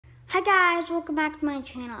Hi guys, welcome back to my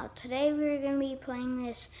channel. Today we're going to be playing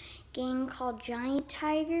this game called Johnny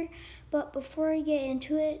Tiger. But before we get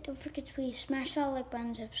into it, don't forget to please smash that like button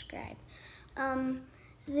and subscribe.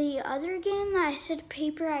 The other game that I said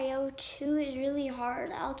Paper IO 2 is really hard.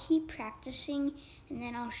 I'll keep practicing and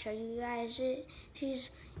then I'll show you guys it. It's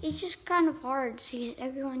just kind of hard since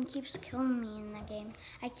everyone keeps killing me in the game.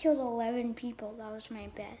 I killed 11 people, that was my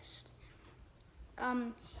best.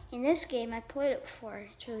 In this game, I played it before.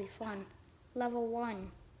 It's really fun. Level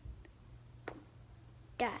 1.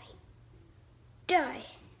 Die. Die.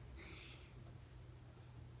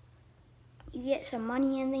 You get some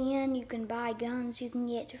money in the end. You can buy guns. You can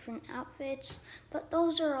get different outfits. But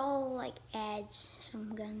those are all like ads,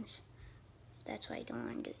 some guns. That's why I don't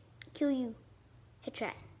want to do it. Kill you.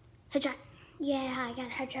 Headshot. Headshot. Yeah, I got a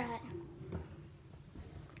headshot.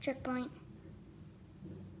 Checkpoint.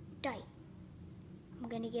 Die. I'm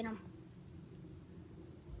gonna get him.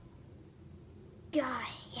 God,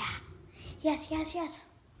 yeah. Yes. He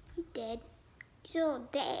dead. Still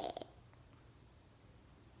dead.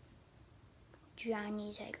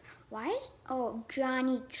 Johnny Tiger. Why is, oh,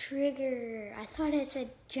 Johnny Trigger. I thought it said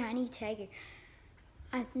Johnny Tiger.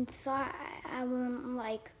 I thought I went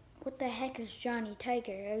like, what the heck is Johnny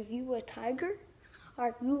Tiger? Are you a tiger?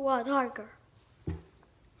 Are you a tiger?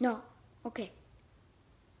 No. Okay.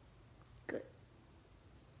 Good.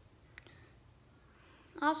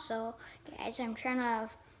 Also, guys, I'm trying to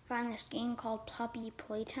find this game called Puppy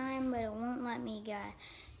Playtime, but it won't let me get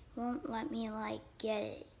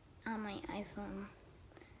it on my iPhone.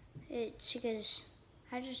 It's because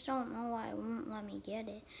I just don't know why it won't let me get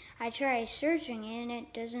it. I tried searching it and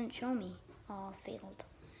it doesn't show me. Oh, failed.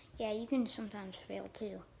 Yeah, you can sometimes fail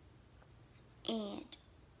too. And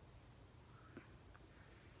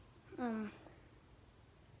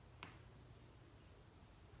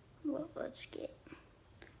well, let's get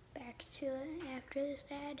back to it after this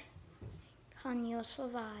ad. Can you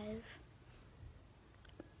survive?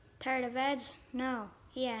 Tired of ads? No.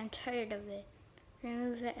 Yeah, I'm tired of it.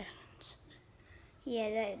 Remove ads.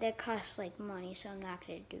 Yeah, that costs like money, so I'm not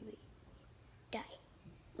gonna do it. Die.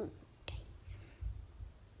 Ooh, die.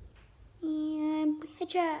 And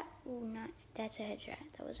headshot. Ooh, not. That's a headshot.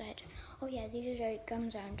 That was a headshot. Oh yeah, these are the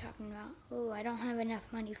guns I'm talking about. Ooh, I don't have enough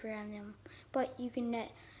money for them, but you can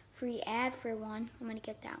get free ad for one. I'm gonna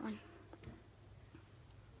get that one.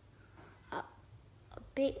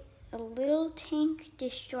 A little tank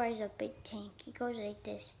destroys a big tank. It goes like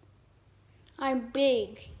this. I'm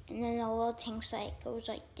big, and then the little tank's like goes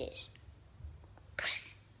like this.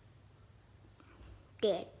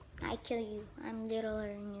 Dead. I kill you. I'm littler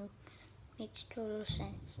than you. Makes total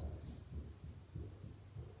sense.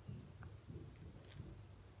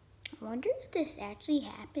 I wonder if this actually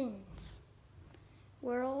happens.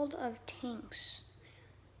 World of Tanks.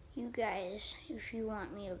 You guys, if you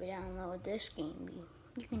want me to download this game,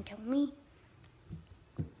 you can tell me.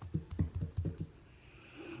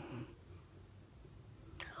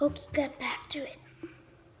 Okay, get back to it.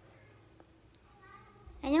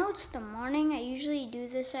 I know it's the morning. I usually do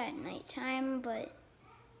this at nighttime, but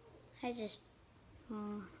I just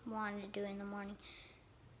wanted to do it in the morning.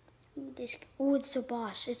 Ooh, it's the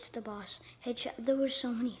boss. It's the boss. Headshot. There were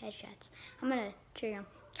so many headshots. I'm gonna trigger him.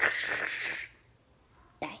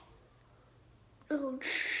 Die. Oh,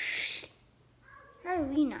 how are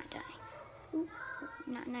we not dying? Ooh,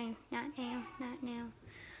 not now.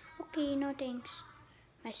 Okay, no thanks.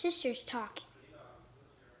 My sister's talking.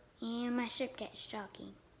 And my stepdad's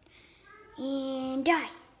talking. And die.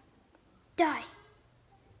 Die.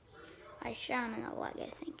 I shot him in the leg, I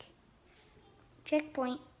think.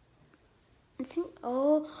 Checkpoint. I think,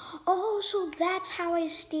 oh, so that's how I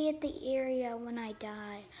stay at the area when I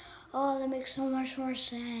die. Oh, that makes so much more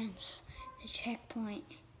sense. The checkpoint.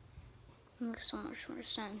 It makes so much more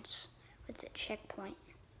sense with the checkpoint.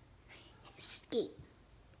 Escape.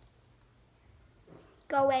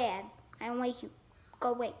 Go away, Ab. I don't like you. Go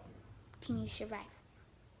away. Can you survive?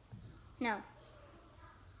 No.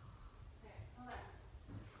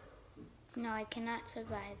 No, I cannot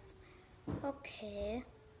survive. Okay.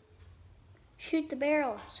 Shoot the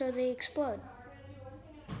barrel so they explode.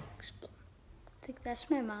 I think that's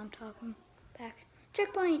my mom talking back.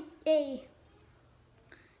 Checkpoint! Yay!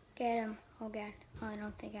 Get him. Oh god. Oh, I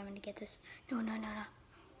don't think I'm gonna get this. No.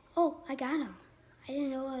 Oh, I got him. I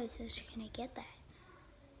didn't know I was gonna get that.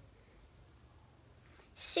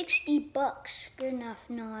 60 bucks. Good enough.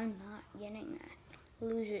 No, I'm not getting that.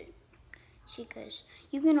 Lose it. See, because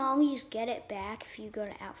you can always get it back if you go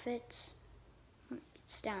to outfits.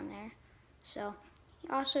 It's down there. So,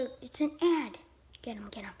 also, it's an ad. Get him.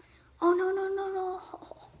 Oh, no.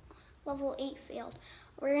 Level 8 failed.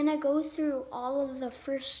 we're gonna go through all of the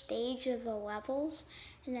first stage of the levels,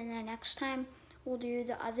 and then the next time we'll do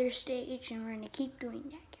the other stage, and we're gonna keep doing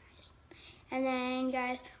that, guys. And then,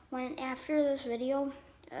 guys, when after this video,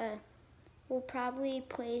 we'll probably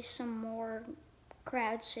play some more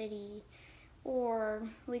Crowd City, or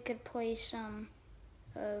we could play some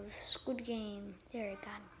of Squid Game. There, I got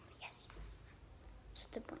him. Yes. That's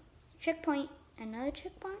the point. Checkpoint. Another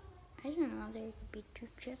checkpoint? I don't know. There could be 2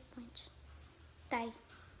 checkpoints. Die.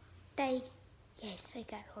 Die. Yes, I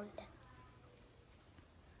got hold of them.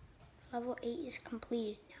 Level 8 is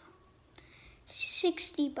completed now.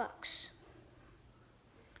 $60.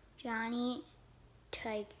 Johnny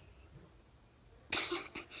Tiger.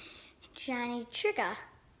 Johnny Trigger.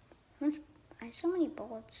 I have so many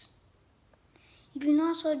bullets. You can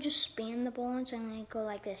also just spam the bullets. I'm gonna go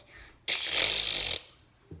like this.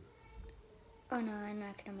 Oh no, I'm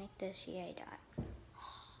not gonna make this. Yeah, I died.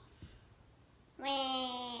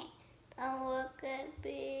 Meh. Don't look at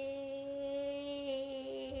me.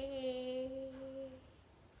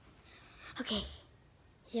 Okay.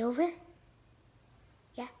 Is it over?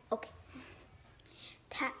 Yeah? Okay.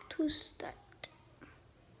 Tap to start.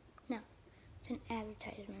 No. It's an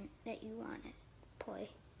advertisement that you want to play.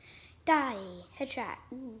 Die. Headshot.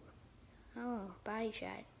 Ooh. Oh, body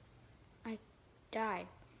shot. I died.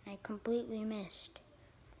 I completely missed.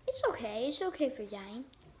 It's okay. It's okay for dying.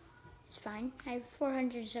 It's fine. I have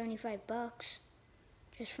 $475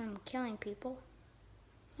 just from killing people.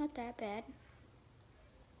 Not that bad.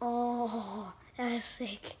 Oh, that was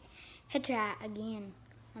sick. Headshot again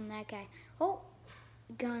on that guy. Oh,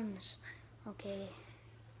 guns. Okay.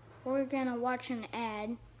 We're gonna watch an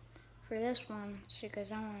ad for this one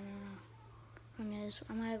because I wanna know.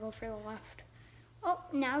 I'm gonna go for the left. Oh,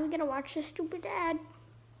 now we gotta watch the stupid ad.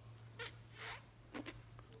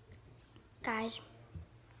 Guys,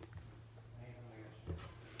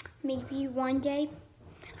 maybe one day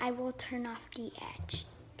I will turn off the ads,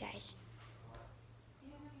 guys.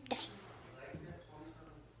 Dang.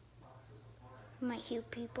 You might hear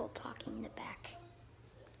people talking in the back.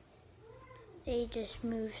 They just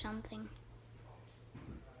moved something.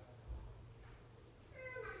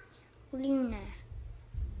 Luna.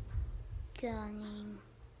 Girl name.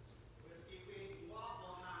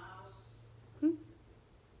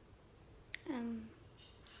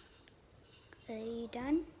 Are you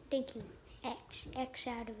done? Thank you. X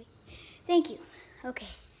out of it. Thank you. Okay.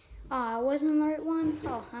 Oh, it wasn't the right one?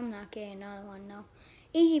 Oh, I'm not getting another one, though.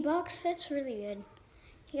 $80, that's really good.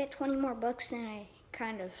 You got 20 more bucks than I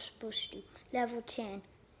kind of supposed to do. Level 10.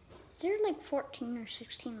 Is there like 14 or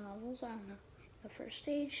 16 levels? I don't know. The first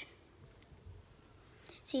stage.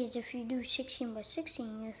 See, if you do 16 by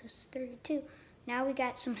 16, yes, it's 32. Now we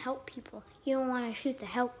got some help people. You don't want to shoot the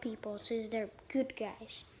help people, so they're good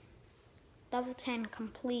guys. Level 10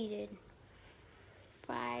 completed.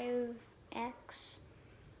 5x.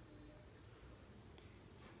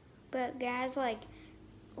 But guys, like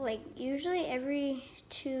usually every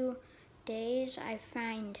 2 days I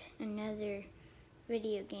find another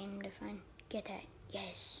video game to find. Get that.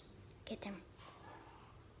 Yes. Get them.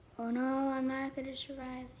 Oh no, I'm not gonna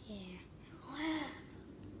survive. Yeah. Wow.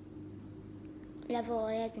 Level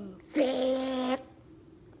 11.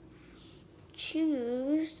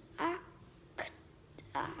 Choose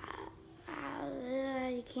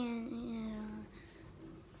you can't,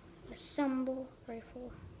 assemble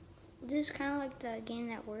rifle. This is kind of like the game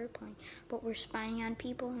that we're playing, but we're spying on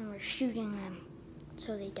people and we're shooting them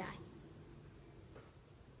so they die.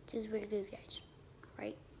 This is pretty good, guys,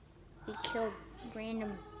 right? We killed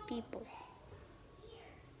random people.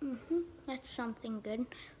 That's something good.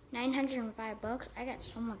 $905. I got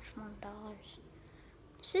so much more dollars.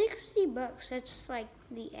 $60. That's like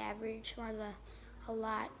the average or a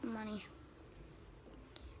lot of money.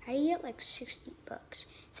 How do you get like $60?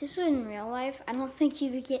 If this was in real life, I don't think you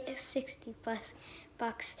would get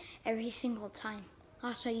 $60 every single time.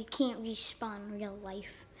 Also, you can't respawn real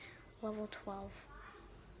life. Level 12.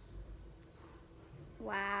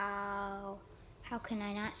 Wow. How can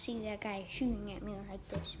I not see that guy shooting at me like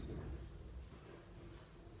this?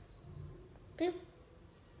 Boop.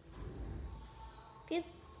 Boop.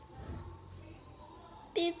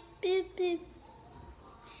 Beep, beep, beep.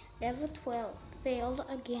 Level 12. Failed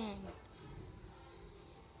again.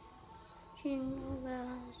 Jingle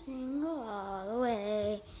bells, jingle all the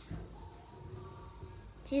way.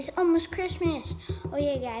 It's almost Christmas. Oh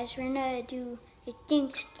yeah, guys, we're gonna do a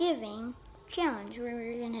Thanksgiving challenge where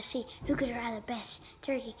we're gonna see who could draw the best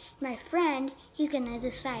turkey. My friend, he's gonna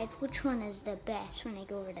decide which one is the best when I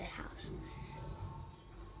go over to the house.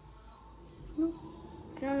 I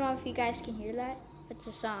don't know if you guys can hear that. It's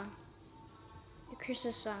a song.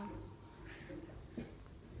 Christmas song.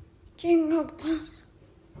 Jingle bells.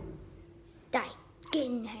 Die. Get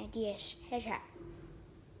in the head. Yes. Headshot.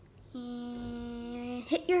 And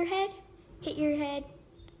hit your head. Hit your head.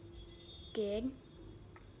 Good.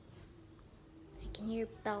 I can hear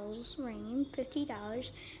bells ringing.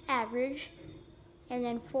 $50 average. And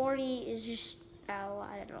then 40 is just, oh,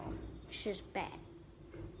 I don't know. It's just bad.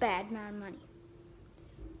 Bad amount of money.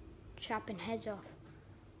 Chopping heads off.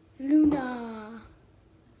 Luna.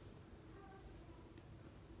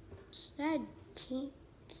 So that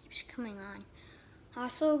keeps coming on.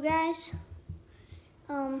 Also, guys,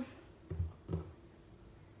 I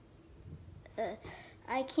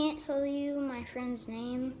can't tell you my friend's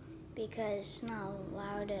name because it's not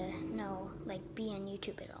allowed to know, like, be on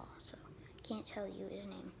YouTube at all. So I can't tell you his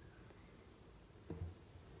name.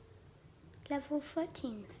 Level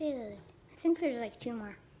 14, failed. I think there's like 2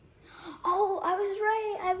 more. Oh, I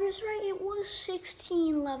was right. It was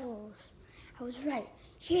 16 levels. I was right.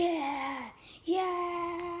 Yeah.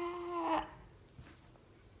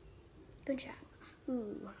 Good job.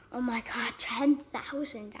 Ooh, oh my God,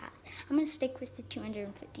 $10,000. I'm gonna stick with the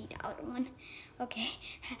 $250 one. Okay,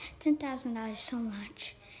 $10,000 so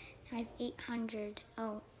much. I have 800.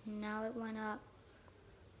 Oh, now it went up.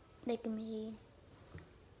 Look at me.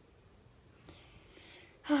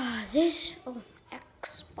 This,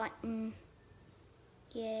 X button.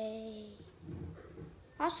 Yay.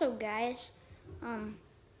 Also, guys,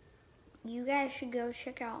 you guys should go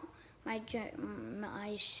check out my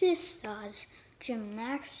sister's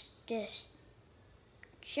gymnastics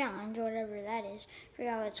challenge, or whatever that is.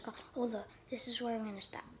 Forgot what it's called. This is where I'm gonna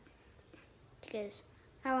stop because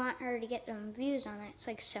I want her to get some views on it. It's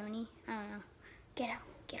like 70. I don't know. Get out.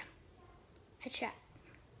 Headshot.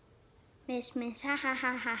 Miss. Ha ha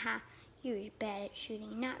ha ha ha. You're bad at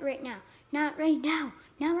shooting. Not right now.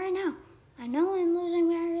 I know I'm losing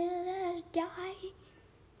my die.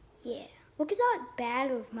 Yeah. Look at that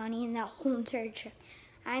bag of money in that whole entire chip.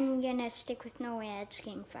 I'm gonna stick with no ads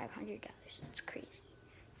getting $500. That's crazy.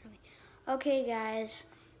 Okay, guys.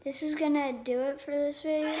 This is gonna do it for this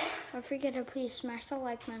video. Don't forget to please smash the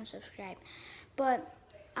like button and subscribe. But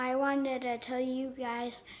I wanted to tell you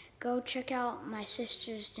guys, go check out my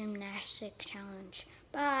sister's gymnastics challenge.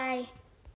 Bye.